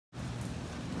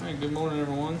Good morning,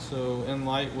 everyone. So, in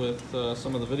light with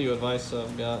some of the video advice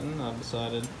I've gotten, I've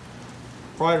decided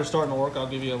prior to starting to work, I'll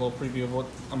give you a little preview of what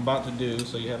I'm about to do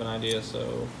so you have an idea.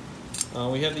 So,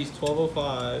 we have these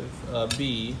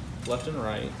 1205B left and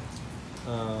right,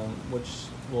 which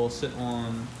will sit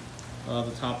on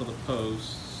the top of the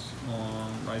posts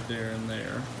right there and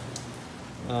there.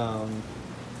 So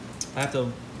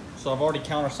I've already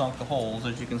countersunk the holes,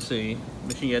 as you can see.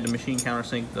 You had to machine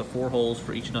countersink the 4 holes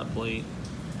for each nut plate.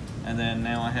 And then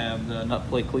now I have the nut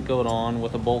plate clecoed on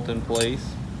with a bolt in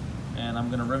place. And I'm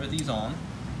gonna rivet these on.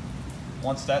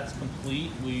 Once that's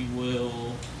complete, we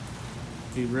will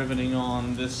be riveting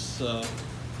on this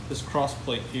this cross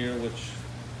plate here, which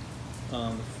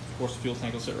of course the fuel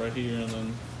tank will sit right here,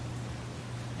 and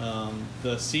then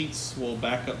the seats will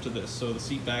back up to this. So the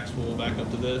seat backs will back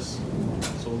up to this.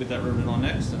 So we'll get that riveted on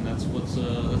next, and that's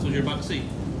what you're about to see.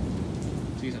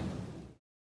 See you soon.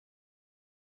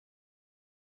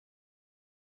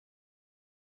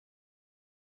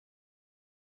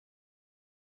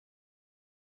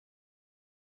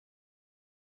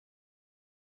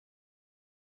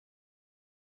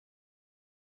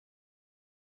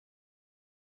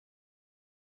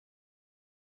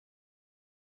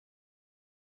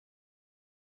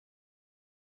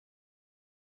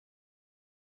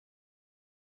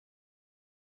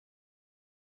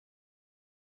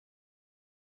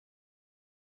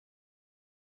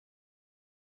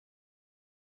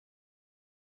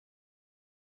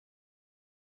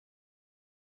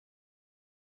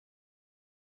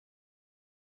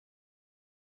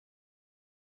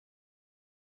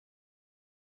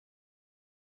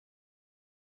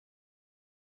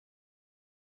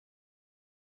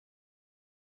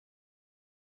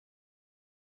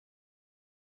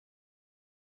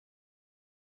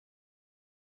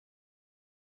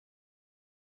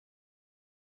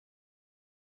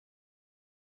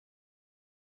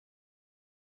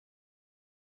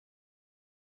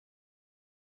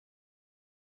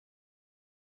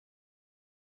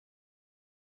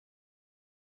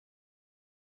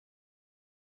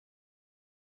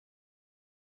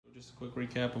 Just a quick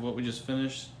recap of what we just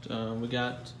finished. We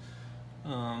got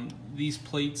these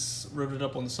plates riveted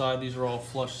up on the side. These are all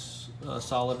flush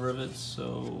solid rivets.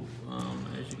 So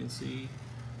as you can see,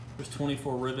 there's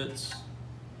 24 rivets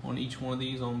on each one of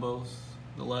these, on both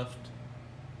the left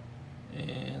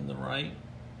and the right.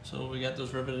 So we got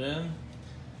those riveted in.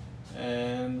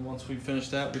 And once we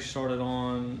finished that, we started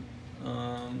on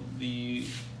the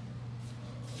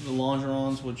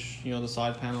longerons, which, you know, the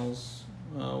side panels,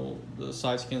 the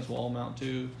side skins will all mount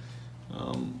to,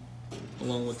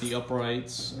 along with the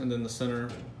uprights and then the center.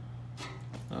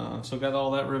 So got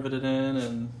all that riveted in,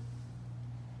 and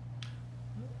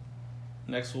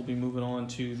next we'll be moving on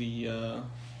to the,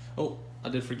 oh, I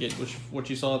did forget, what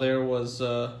you saw there was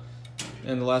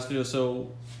in the last video. So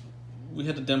we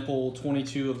had to dimple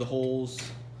 22 of the holes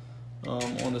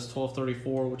on this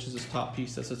 1234, which is this top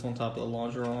piece that sits on top of the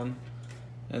longeron.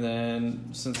 And then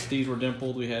since these were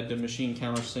dimpled, we had to machine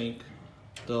countersink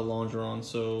the longeron.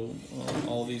 So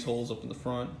all these holes up in the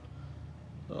front,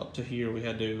 up to here, we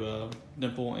had to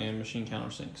dimple and machine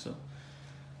countersink. So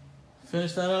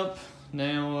finish that up.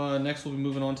 Now next we'll be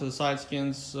moving on to the side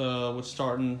skins, which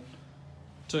starting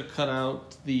to cut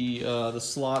out the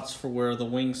slots for where the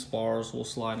wing spars will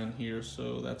slide in here.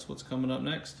 So that's what's coming up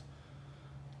next.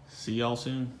 See y'all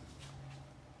soon.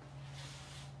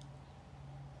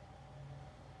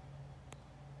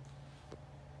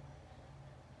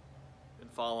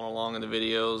 Following along in the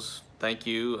videos, thank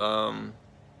you. I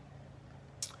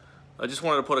just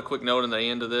wanted to put a quick note in the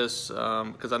end of this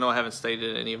because I know I haven't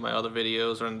stated any of my other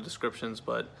videos or in the descriptions,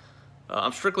 but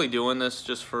I'm strictly doing this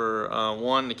just for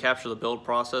one, to capture the build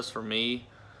process for me.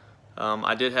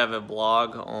 I did have a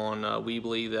blog on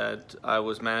Weebly that I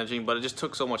was managing, but it just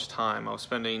took so much time. I was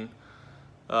spending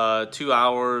 2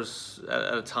 hours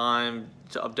at a time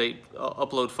to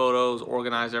upload photos,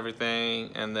 organize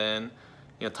everything, and then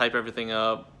type everything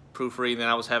up, proofread, and then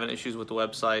I was having issues with the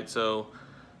website. So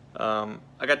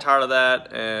I got tired of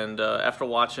that, and after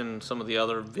watching some of the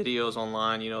other videos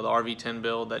online, the RV-10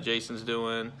 build that Jason's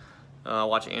doing,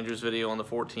 watching Andrew's video on the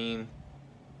 14,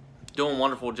 doing a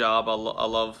wonderful job. I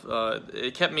love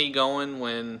it. Kept me going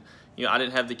when I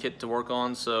didn't have the kit to work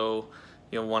on. So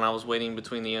when I was waiting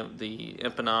between the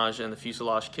empennage and the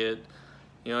fuselage kit,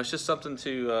 it's just something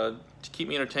to keep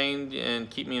me entertained and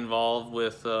keep me involved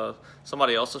with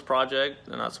somebody else's project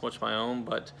and not so much my own.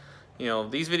 But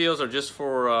these videos are just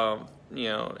for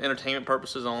entertainment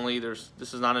purposes only. This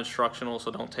is not instructional, so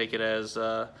don't take it as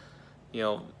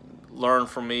learn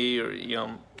from me, or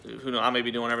who knows, I may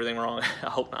be doing everything wrong. I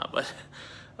hope not, but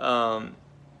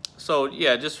So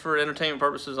yeah, just for entertainment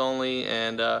purposes only.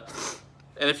 And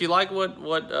if you like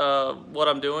what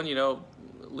I'm doing, you know,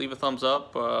 leave a thumbs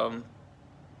up,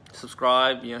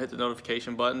 subscribe, you know, hit the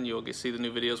notification button. You'll see the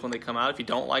new videos when they come out. If you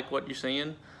don't like what you're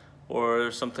seeing, or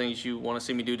there's some things you want to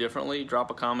see me do differently, drop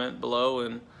a comment below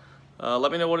and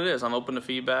let me know what it is. I'm open to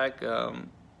feedback. I'm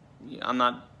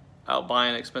not out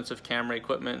buying expensive camera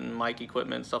equipment and mic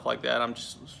equipment and stuff like that. I'm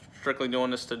just strictly doing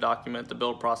this to document the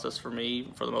build process for me,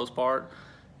 for the most part.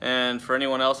 And for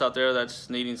anyone else out there that's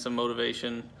needing some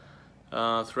motivation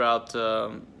throughout,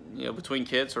 you know, between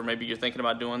kits, or maybe you're thinking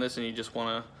about doing this and you just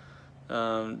want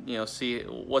to, you know, see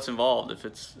what's involved. If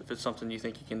it's something you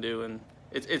think you can do, and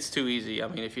it's too easy. I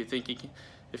mean, if you think you can,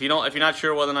 if you're not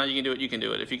sure whether or not you can do it, you can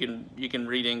do it. If you can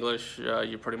read English,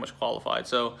 you're pretty much qualified.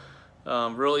 So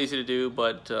real easy to do.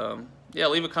 But yeah,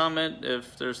 leave a comment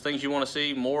if there's things you want to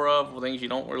see more of, or things you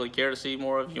don't really care to see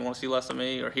more of. If you want to see less of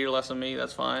me or hear less of me,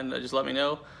 that's fine. Just let me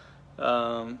know,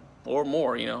 or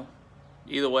more, you know.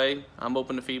 Either way, I'm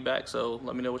open to feedback, so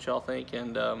let me know what y'all think,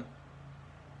 and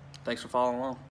thanks for following along.